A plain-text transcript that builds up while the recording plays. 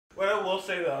will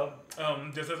say though,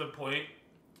 just as a point,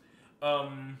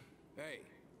 Hey.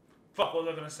 fuck, what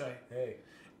was I gonna say? Hey.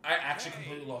 I actually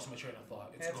completely lost my train of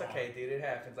thought. It's gone. okay, dude. It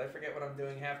happens. I forget what I'm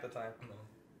doing half the time.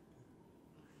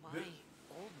 My old man?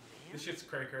 This shit's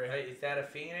cray. Hey, is that a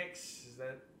phoenix? Is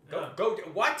that... Yeah.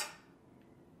 What?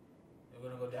 We're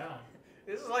gonna go down.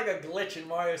 This is like a glitch in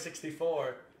Mario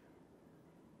 64.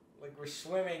 Like we're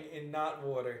swimming in not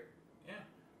water. Yeah.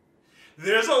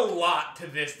 There's a lot to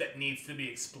this that needs to be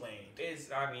explained.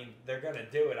 I mean, they're gonna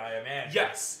do it, I imagine.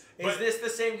 Yes. Is this the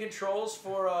same controls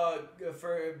for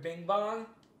Bing Bong?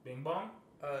 Bing Bong?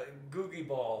 Googie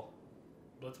Ball.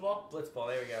 Blitzball? Blitzball,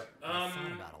 there we go. I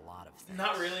thought about a lot of things.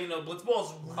 Not really, no.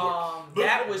 Blitzball's...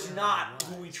 That was not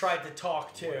who we tried to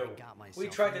talk to. We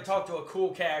tried to talk to a cool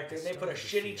character, and they put a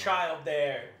shitty child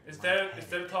there. Instead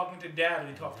of talking to Dad,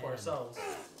 we talk to ourselves.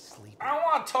 I don't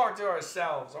want to talk to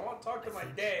ourselves. I want to talk to my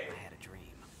dad. I had a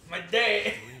dream. My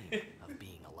dad. A dream of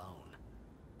being alone.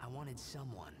 I wanted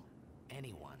someone,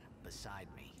 anyone, beside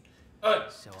me.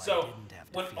 So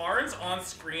when Arn's on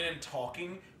screen and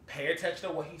talking, pay attention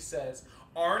to what he says.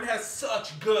 Arn has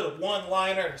such good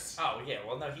one-liners. Oh, yeah.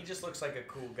 Well, no, he just looks like a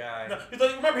cool guy. No, he's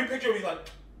like, remember, he pictured him, he's like,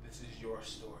 this is your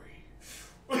story.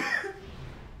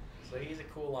 So he's a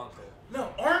cool uncle.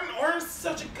 No, Arn's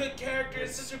such a good character.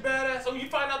 It's such a badass. So you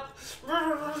find out...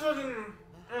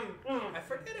 I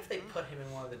forget if they put him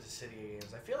in one of the Dissidia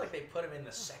games. I feel like they put him in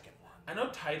the second one. I know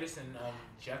Titus and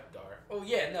Jekt are. Oh,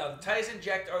 yeah, no. Titus and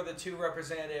Jekt are the two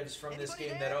representatives from this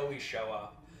game that always show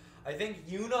up. I think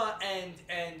Yuna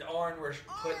and Arn were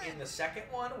put in the second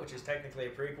one, which is technically a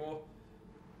prequel.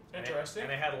 Interesting.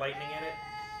 And it had lightning in it.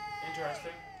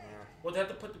 Interesting. Yeah. Well, they have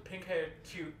to put the pink-haired,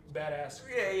 cute, badass.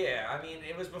 Yeah. I mean,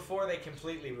 it was before they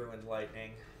completely ruined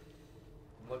lightning.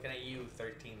 I'm looking at you,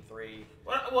 13-3.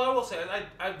 Well, I will say,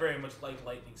 I very much like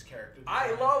Lightning's character.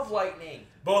 I love Lightning.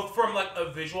 Both from, like,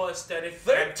 a visual aesthetic...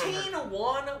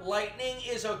 13-1, Lightning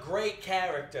is a great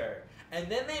character.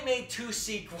 And then they made 2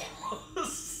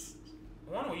 sequels.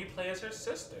 One where you play as her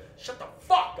sister. Shut the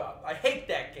fuck up. I hate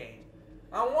that game.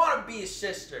 I want to be his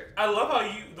sister. I love how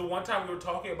the one time we were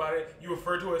talking about it, you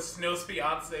referred to her as Snow's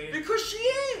fiance. Because she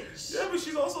is. Yeah, but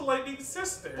she's also Lightning's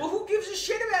sister. Well, who gives a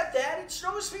shit about that? It's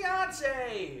Snow's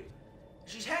fiance.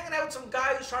 She's hanging out with some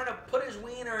guy who's trying to put his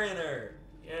wiener in her.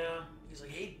 Yeah. He's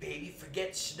like, hey, baby,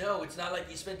 forget Snow. It's not like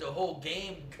you spent the whole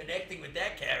game connecting with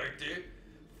that character.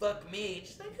 Fuck me. And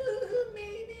she's like,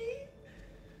 maybe.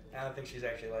 I don't think she's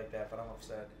actually like that, but I'm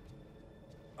upset.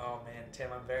 Oh, man,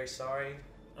 Tim, I'm very sorry.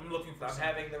 I'm looking for I'm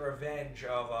having the revenge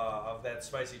of that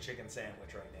spicy chicken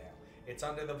sandwich right now. It's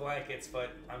under the blankets,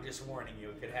 but I'm just warning you,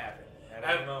 it could happen at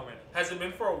any moment. Has it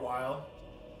been for a while?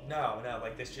 No,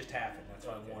 like this just happened. That's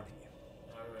why I'm warning you.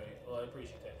 Alright, well, I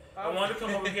appreciate that. I wanted to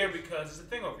come over here because there's a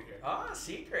thing over here. Ah,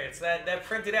 secrets. That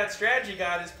printed out strategy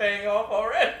guide is paying off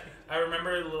already. I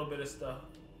remember a little bit of stuff.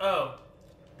 Oh,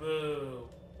 boo.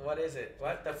 What is it?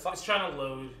 What the fuck? It's trying to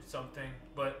load something,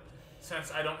 but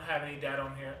since I don't have any data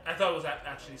on here, I thought it was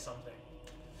actually something.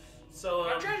 So,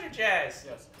 treasure chest!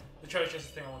 Yes. The treasure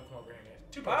chest thing I want to come over here and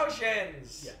get. 2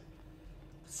 potions! Yeah.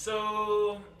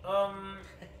 So,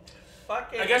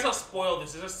 Fuck it. I guess I'll spoil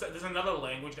this. There's another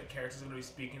language that characters are going to be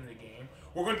speaking in the game.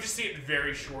 We're going to see it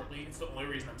very shortly. It's the only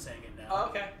reason I'm saying it now. Oh,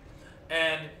 okay.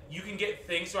 And you can get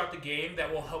things throughout the game that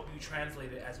will help you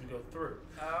translate it as we go through.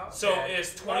 Okay. So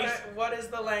it's 20... What is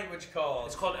the language called?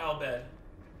 It's called Albed.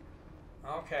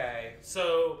 Okay.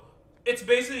 So it's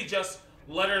basically just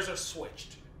letters are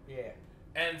switched. Yeah.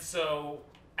 And so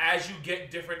as you get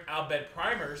different Albed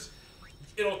primers,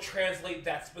 it'll translate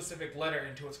that specific letter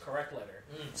into its correct letter.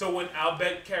 So when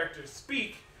Albed characters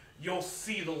speak, you'll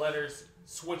see the letters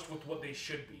switched with what they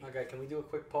should be. Okay, can we do a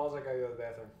quick pause? I gotta go to the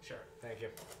bathroom. Sure. Thank you.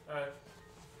 Alright.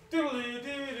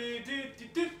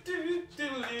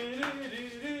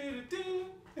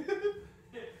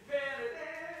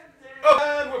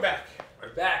 Oh, and we're back.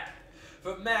 We're back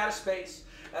from outer space,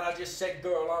 and I just said,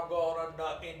 "Girl, I'm going to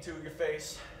nut into your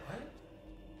face." What?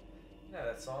 You know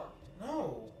that song?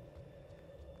 No.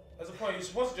 As a point, you're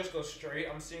supposed to just go straight.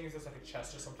 I'm seeing if there's like a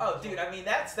chest or something. Oh, dude, I mean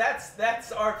that's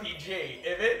RPG.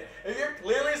 If you're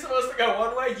clearly supposed to go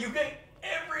one way, you go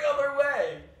every other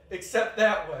way except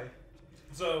that way.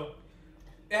 So,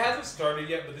 it hasn't started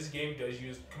yet, but this game does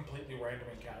use completely random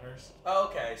encounters.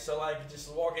 Okay, so like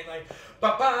just walking like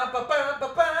ba ba ba ba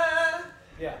ba ba.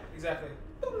 Yeah, exactly.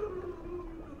 Is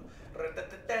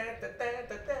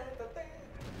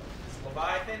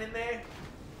Leviathan in there?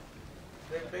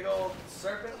 That big old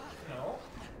serpent? No.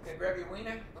 Gonna grab your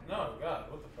wiener? No,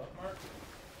 God, what the fuck, Mark?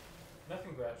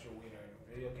 Nothing grabs your wiener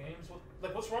in video games.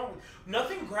 What's wrong with...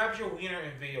 Nothing grabs your wiener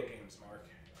in video games, Mark.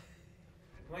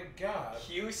 My God.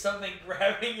 Cue something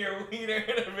grabbing your wiener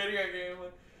in a video game.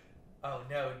 Oh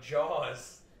no,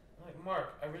 Jaws. I'm like,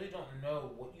 Mark, I really don't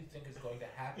know what you think is going to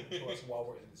happen to us while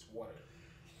we're in this water.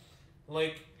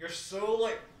 Like, you're so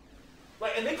like,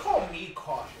 and they call me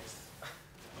cautious.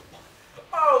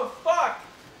 Oh fuck!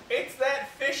 It's that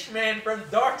fishman from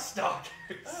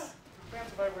Darkstalkers.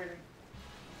 Fans vibrating.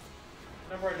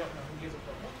 Number I don't know. Who gives a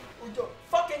fuck?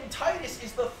 Fucking Titus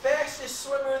is the fastest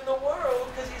swimmer in the world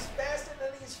because he's faster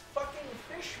than these fucking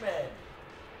fishmen.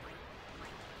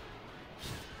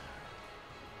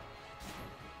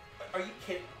 Are you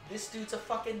kidding? This dude's a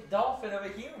fucking dolphin of a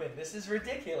human. This is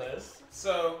ridiculous.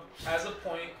 So, as a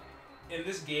point, in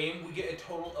this game, we get a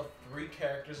total of 3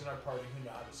 characters in our party who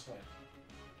know how to swim.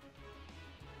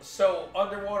 So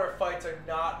underwater fights are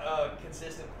not a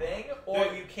consistent thing, or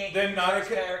you can't. They're not a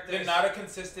characters. They're not a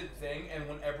consistent thing, and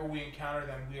whenever we encounter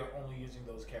them, we are only using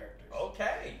those characters.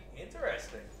 Okay,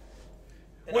 interesting.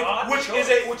 Which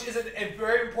is a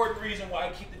very important reason why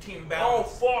I keep the team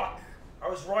balanced. Oh fuck! I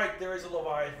was right. There is a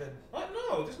Leviathan. What?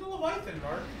 No, there's no Leviathan,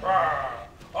 Mark.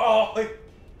 Oh,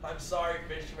 I'm sorry,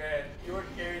 Fishman. You were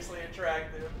curiously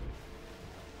attractive.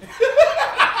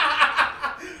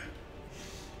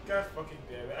 God fucking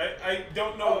damn it. I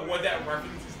don't know what that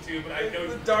reference is to, but I know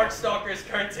the Darkstalkers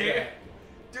cartoon. Yeah.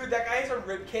 Dude, that guy has a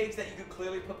ribcage that you could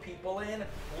clearly put people in,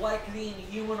 like the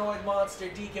humanoid monster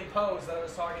Decompose that I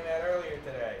was talking about earlier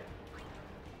today.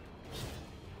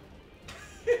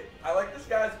 I like this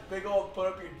guy's big old put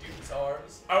up your dude's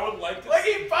arms. I would like to. Like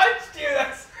he punched you.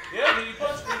 That's yeah, he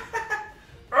punched me.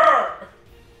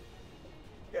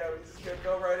 Yeah, he's just gonna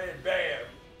go right in. Bam.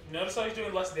 Notice how he's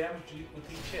doing less damage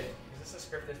with each hit. Is this a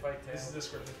scripted fight too? This is a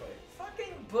scripted fight.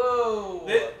 Fucking boo!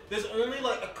 There's only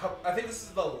like a couple. I think this is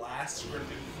the last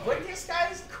scripted fight. But this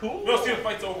guy's cool. No, see, the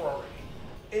fight's over already.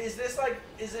 Is this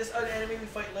an enemy we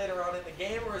fight later on in the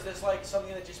game, or is this like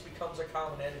something that just becomes a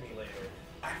common enemy later?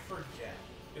 I forget.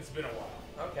 It's been a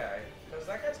while. Okay, because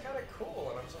that guy's kind of cool,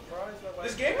 and I'm surprised that like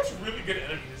This game has really good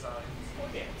enemy design. Well,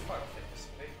 yeah, it's Final Fantasy.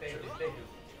 They do.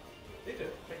 They do.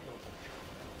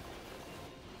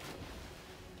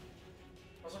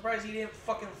 I'm surprised he didn't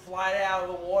fucking fly out of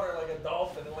the water like a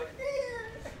dolphin and like.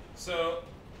 So.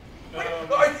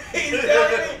 He's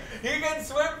telling me he can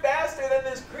swim faster than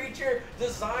this creature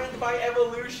designed by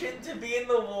evolution to be in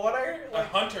the water? Like, a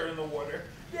hunter in the water.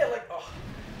 Yeah, like. Oh.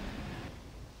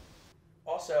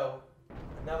 Also,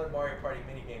 another Mario Party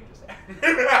minigame just happened.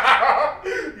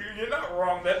 You're not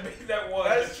wrong. That was.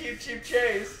 That's Cheap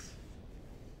Chase.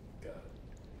 God.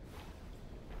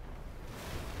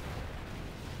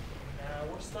 Now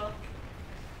we're stuck.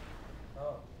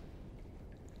 Oh.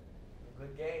 A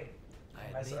good game.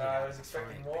 I was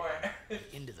expecting more.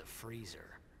 Into the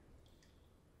freezer.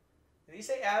 Did he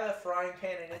say out of the frying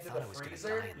pan and into the I was freezer?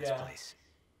 gonna die in this place.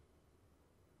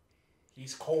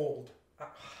 He's cold.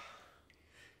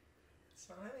 It's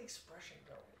not how the expression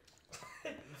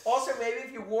goes. Also, maybe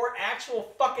if you wore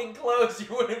actual fucking clothes, you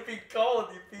wouldn't be cold,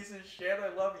 you piece of shit. I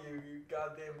love you, you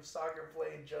goddamn soccer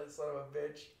playing son of a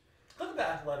bitch. Look at that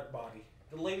athletic body.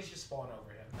 The ladies just spawn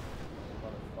over him.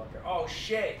 Motherfucker. Oh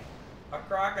shit! A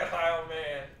crocodile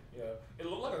man. Yeah. It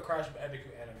looked like a Crash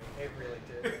Bandicoot anime. It really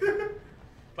did.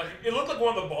 Like, it looked like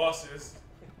one of the bosses.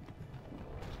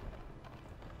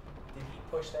 Did he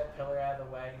push that pillar out of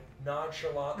the way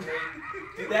nonchalantly?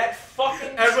 Did that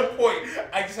fucking... As a point,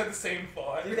 I just had the same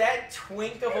thought. Did that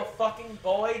twink of a fucking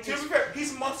boy just... To be fair,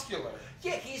 he's muscular.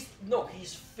 Yeah, he's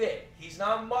fit. He's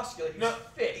not muscular, he's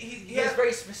fit. He has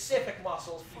very specific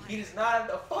muscles. He does not have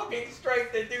the fucking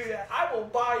strength to do that. I will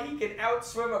buy he can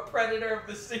outswim a predator of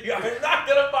the sea. I'm not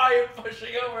gonna buy him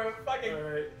pushing over a fucking...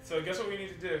 Alright, so guess what we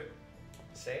need to do?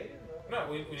 Save? No,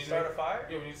 we need start to a fire?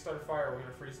 Yeah, we need to start a fire. We're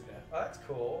gonna freeze to death. Oh, that's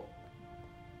cool.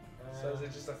 So is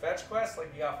it just a fetch quest?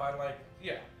 Like, you gotta find, like...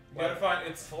 Yeah. You gotta find...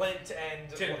 It's Flint and...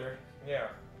 Tinder. Yeah.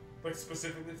 Like,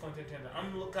 specifically Flint and Tinder.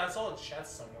 I saw a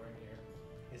chest somewhere in here.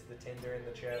 Is the Tinder in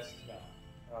the chest? No.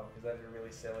 Oh, because that'd be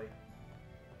really silly.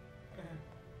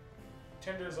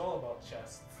 Tinder is all about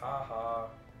chests. Ha ha.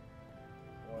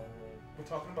 We're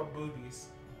talking about boobies.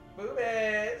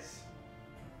 Boobies!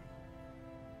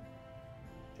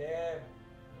 Damn.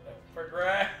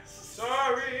 Progress.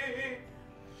 Sorry!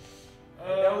 I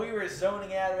know we were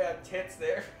zoning out about tits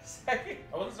there for a second.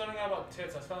 I wasn't zoning out about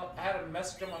tits. I had a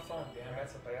message on my phone, damn it.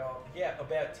 That's what they all... Yeah,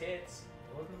 about tits.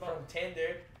 It wasn't From about...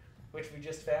 Tinder, which we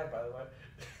just found, by the way.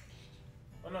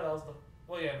 Oh, no, that was the...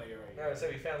 Well, yeah, no, you're right. No, I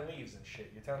said we found leaves and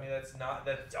shit. You're telling me that's not...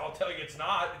 I'll tell you it's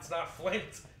not. It's not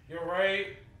Flint. You're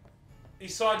right. You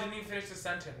saw I didn't even finish the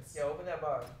sentence. Yeah, open that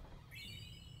bottom.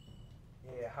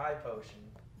 Yeah, high potion.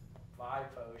 Vi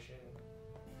potion.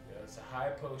 Yeah, it's a high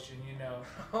potion, you know.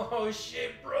 Oh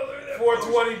shit, brother! That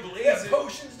 420 potion, blazing. that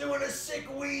potion's doing a sick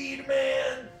weed,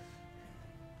 man.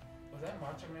 Was that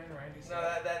Macho Man Randy? No,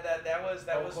 that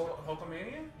was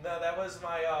Hulkamania? No, that was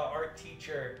my art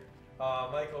teacher,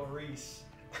 Michael Reese.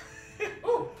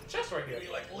 Ooh, chest right here. Be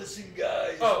like, listen,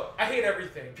 guys. Oh, I hate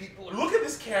everything. People are... Look at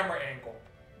this camera angle.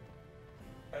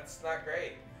 That's not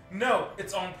great. No,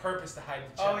 it's on purpose to hide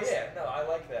the chest. Oh yeah, no, I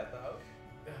like that though.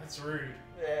 That's rude.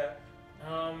 Yeah.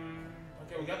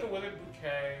 Okay, we got the withered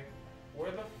bouquet.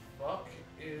 Where the fuck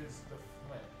is the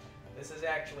flint? This is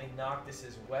actually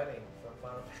Noctis's wedding from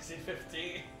Final Fantasy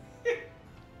 15.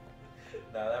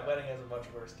 No, that wedding has a much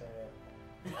worse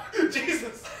turnout.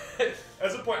 Jesus!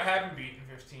 That's the point I haven't beaten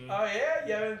 15. Oh yeah?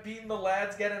 You haven't beaten the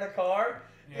lads get in a car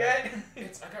Yeah.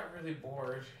 yet? I got really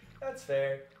bored. That's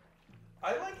fair.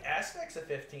 I like aspects of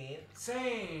 15.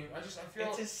 Same. I feel...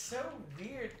 It's just so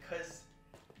weird because...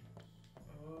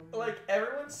 like,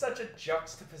 everyone's such a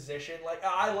juxtaposition. Like,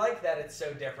 I like that it's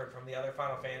so different from the other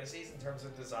Final Fantasies in terms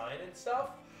of design and stuff.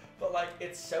 But, like,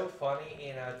 it's so funny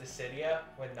in Dissidia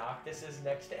when Noctis is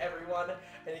next to everyone.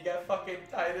 And you got fucking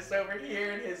Titus over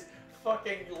here in his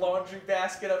fucking laundry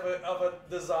basket of a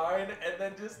design. And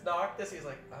then just Noctis, he's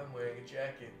like, I'm wearing a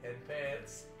jacket and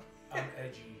pants. I'm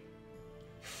edgy.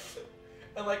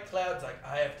 And, like, Cloud's like,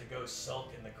 I have to go sulk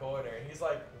in the corner. And he's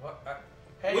like, what?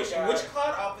 Hey, which guys.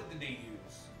 Cloud outfit did they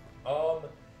use?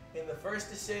 In the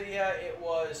first Dissidia, it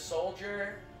was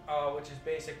Soldier, which is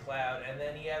basic Cloud, and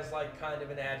then he has like kind of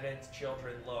an Advent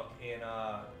Children look in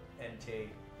NT.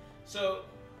 So,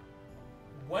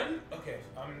 okay,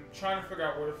 I'm trying to figure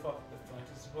out where the fuck the flint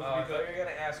is supposed to be. I thought you were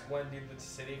gonna ask when did the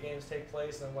Dissidia games take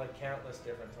place, and like countless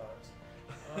different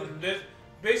times.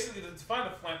 Basically, to find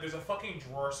the flint, there's a fucking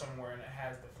drawer somewhere, and it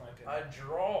has the flint in it. A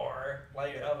drawer,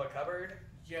 like Yeah. of a cupboard.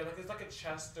 Yeah, like it's like a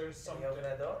chest or something. Can you open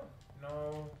that door?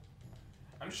 No.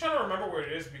 I'm just trying to remember where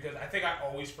it is because I think I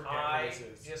always forget where this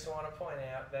is. I just want to point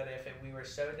out that if we were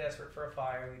so desperate for a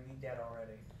fire, we'd be dead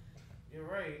already. You're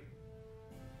right.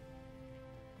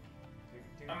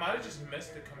 I might have just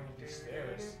missed it coming up these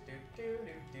stairs. You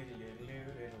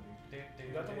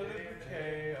got the withered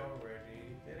bouquet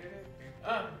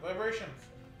already. Vibrations.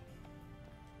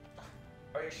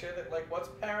 Are you sure that, like, what's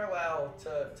parallel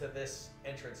to this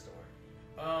entrance door?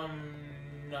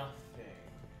 Nothing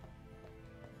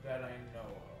that I know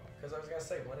of. Because I was gonna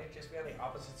say, wouldn't it just be on the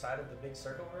opposite side of the big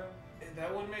circle room?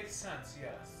 That would make sense,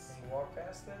 yes. Can you walk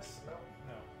past this? No.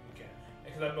 No, you can't.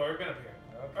 Because I've already been up here.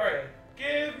 Okay. Alright,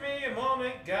 give me a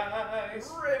moment, guys.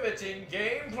 Riveting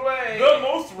gameplay! The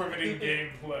most riveting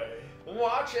gameplay.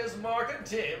 Watch as Mark and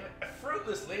Tim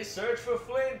fruitlessly search for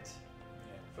Flint.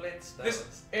 Yeah.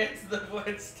 Flintstones. It's the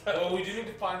Flintstones. Oh, we do need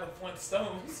to find the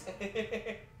Flintstones.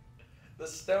 The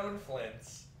stone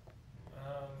flints.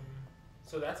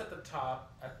 So that's at the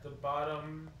top. At the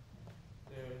bottom,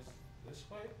 there's this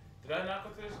way. Did I not go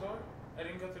through this door? I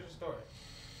didn't go through this door.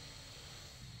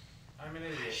 I'm an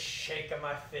idiot. Shaking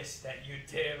my fist at you,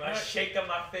 Tim. I shaking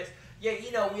my fist. Yeah,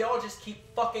 you know, we all just keep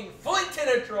fucking Flint in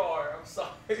a drawer. I'm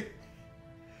sorry.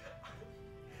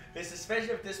 There's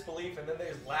suspension of disbelief, and then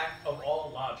there's lack of all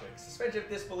logic. Suspension of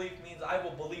disbelief means I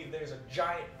will believe there's a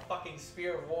giant fucking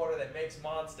sphere of water that makes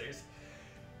monsters.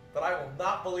 But I will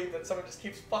not believe that someone just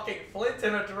keeps fucking Flint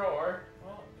in a drawer.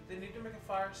 Well, they need to make a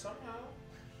fire somehow.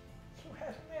 You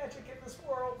have magic in this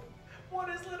world. What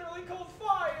is literally called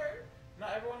fire?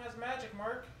 Not everyone has magic,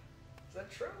 Mark. Is that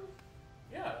true?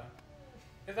 Yeah.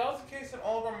 If that was the case, then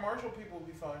all of our martial people would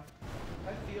be fine.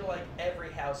 I feel like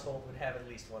every household would have at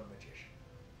least one magician.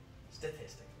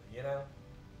 Statistically, you know?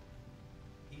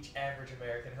 Each average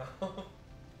American home.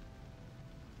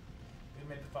 We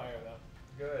made the fire, though.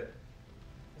 Good.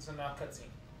 So now cutscene.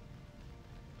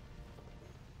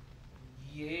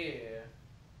 Yeah.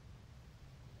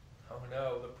 Oh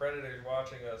no, the Predator's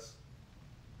watching us.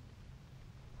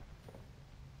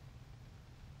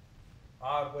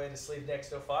 Odd way to sleep next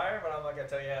to a fire, but I'm not gonna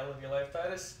tell you how to live your life,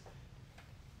 Titus.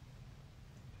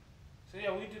 So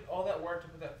yeah, we did all that work to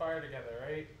put that fire together,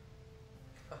 right?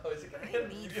 Oh, is it gonna I get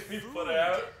need me food. put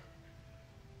out?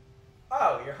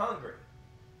 Oh, you're hungry.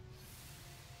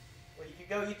 Well, you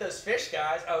can go eat those fish,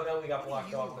 guys. Oh no, we got What do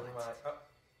blocked you off. Never want? mind. Oh.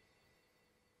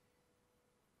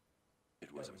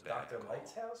 It was a bad Dr. call.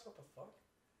 Light's house? What the fuck?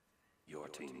 Your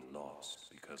team lost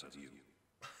because of you.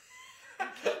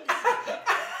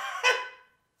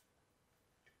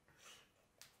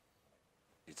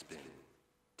 It's been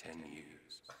 10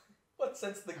 years. What,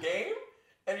 since the game?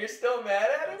 And you're still mad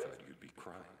at I him? thought you'd be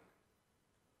crying.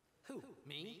 Who?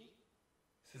 Me?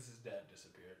 Since his dad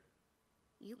disappeared.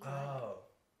 You cried. Oh.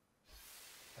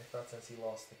 I thought since he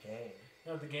lost the game.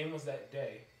 No, the game was that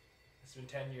day. It's been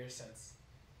 10 years since.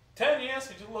 10 years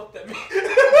since you looked at me.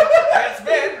 It's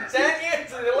been 10 years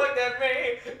since you looked at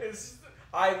me.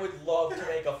 I would love to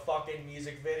make a fucking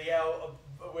music video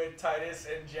with Titus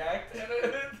and Jack.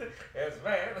 It's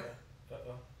man.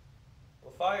 Uh-oh.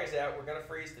 Well, fire's out. We're gonna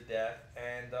freeze to death,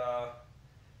 and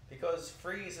because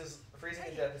freezing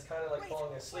to death is kind of like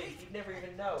falling asleep. You'd never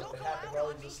even know if it happened while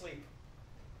he was asleep.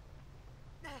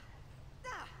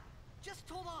 Just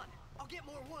hold on. I'll get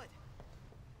more wood.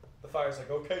 The fire's like,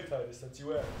 okay, Titus, since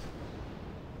you asked.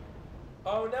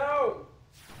 Oh no!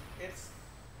 It's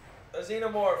a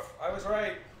xenomorph. I was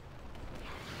right.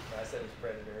 I said it's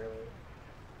Predator earlier.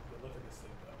 Look at this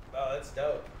thing though. Oh, that's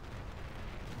dope.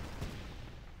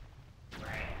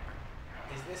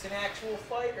 Is this an actual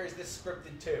fight or is this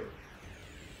scripted too?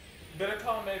 Bit of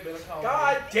column A, bit of column B.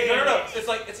 God damn No. it! It's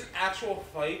like, it's an actual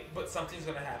fight, but something's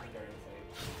gonna happen during the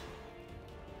fight.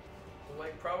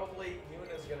 Like, probably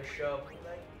Yuna's gonna show up and be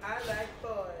like, I like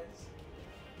boys.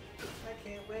 I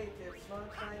can't wait to flaunt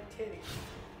my titties.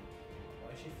 Why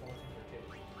is she flaunting her kid?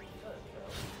 I don't know.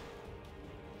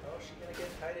 How is she gonna get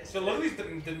Titus? So look at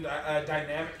these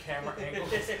dynamic camera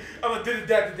angles. I'm like, da.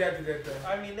 I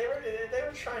mean, they were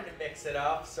trying to mix it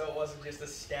up so it wasn't just a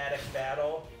static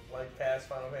battle like past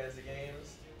Final Fantasy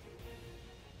games.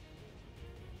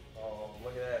 Oh,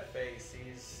 look at that face.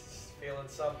 He's feeling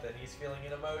something. He's feeling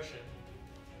an emotion.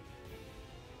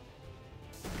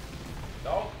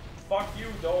 No, fuck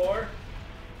you, door.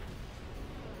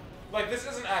 Like, this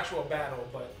is an actual battle,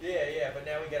 but... Yeah, but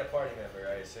now we got a party member,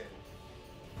 I assume.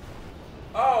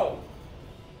 Oh!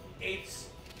 It's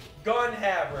gun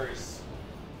havers.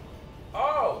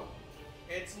 Oh!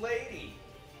 It's Lady.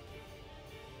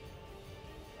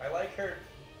 I like her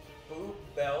boob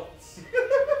belts.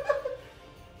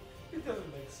 It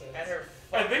doesn't make sense. And her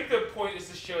I think the point is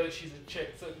to show that she's a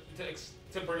chick, to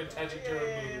bring attention to her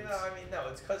boobs. no, I mean, no,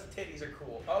 it's because titties are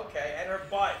cool. Okay, and her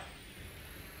butt.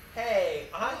 Hey,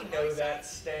 I know that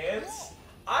stance.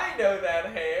 I know that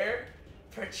hair.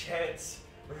 Perchance,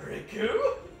 Riku?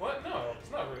 What? No,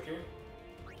 it's not Riku.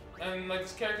 And, like,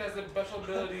 this character has the special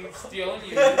ability of stealing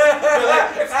you. But,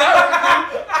 like, it's not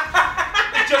Riku.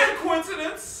 It's just a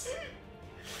coincidence.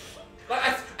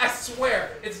 Like, I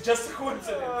swear, it's just a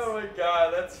coincidence. Oh my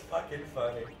god, that's fucking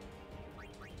funny.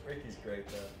 Ricky's great,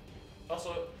 though.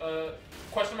 Also,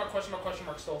 question mark,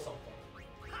 stole something.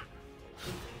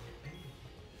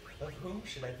 Of whom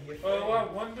should I be afraid? Oh, I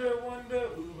wonder,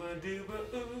 ooba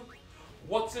dooba ooh.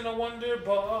 What's in a wonder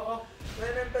bar?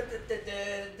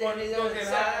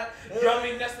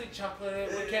 Yummy Nestle chocolate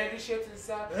with candy shapes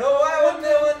inside. Oh, I wonder,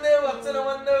 what's in a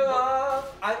wonder bar?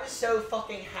 I was so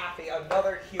fucking happy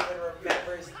another human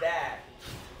remembers that.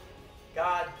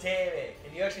 God damn it.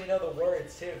 And you actually know the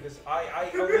words too, because I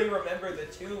only remember the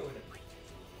tune.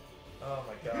 Oh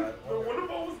my god. The Wonder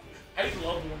Ball was... I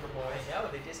love Wonder Balls. I know,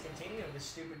 they discontinued them. The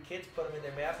stupid kids put them in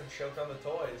their mouth and choked on the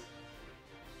toys.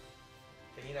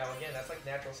 But you know, again, that's like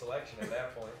natural selection at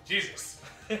that point. Jesus.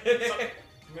 So,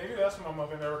 maybe that's why my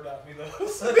mother never got me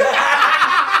those.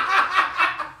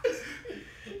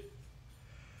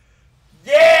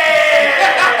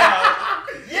 Yeah!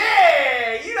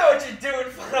 Yeah! You know what you're doing,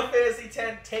 Final Fantasy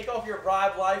X. Take off your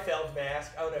Rob Liefeld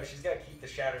mask. Oh no, she's got to keep the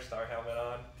Shatterstar helmet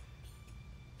on.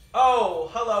 Oh,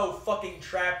 hello, fucking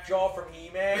Trap Jaw from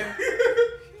He-Man.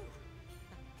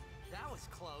 That was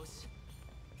close.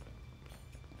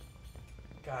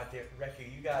 God damn, Reku,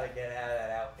 you gotta get out of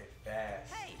that outfit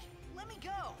fast. Hey, let me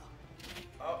go.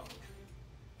 Oh.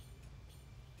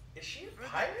 Is she a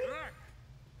pirate?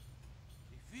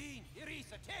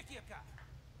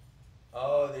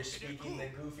 Oh, they're speaking the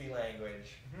goofy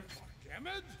language.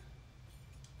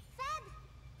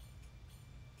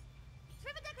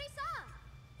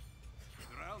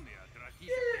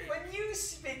 Yeah, when you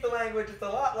speak the language, it's a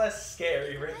lot less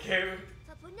scary, Riku.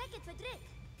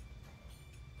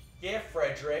 Yeah,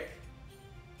 Frederick.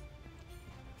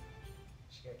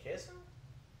 She gonna kiss him?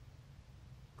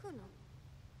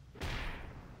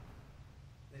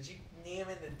 Did you knee him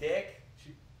in the dick?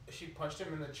 She punched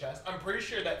him in the chest. I'm pretty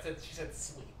sure that said she said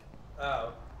sleep.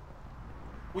 Oh.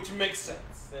 Which makes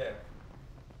sense. Yeah.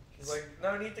 She's like,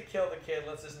 no need to kill the kid,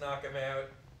 let's just knock him out.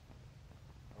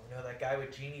 Oh no, that guy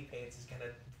with genie paints is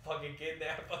gonna fucking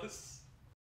kidnap us.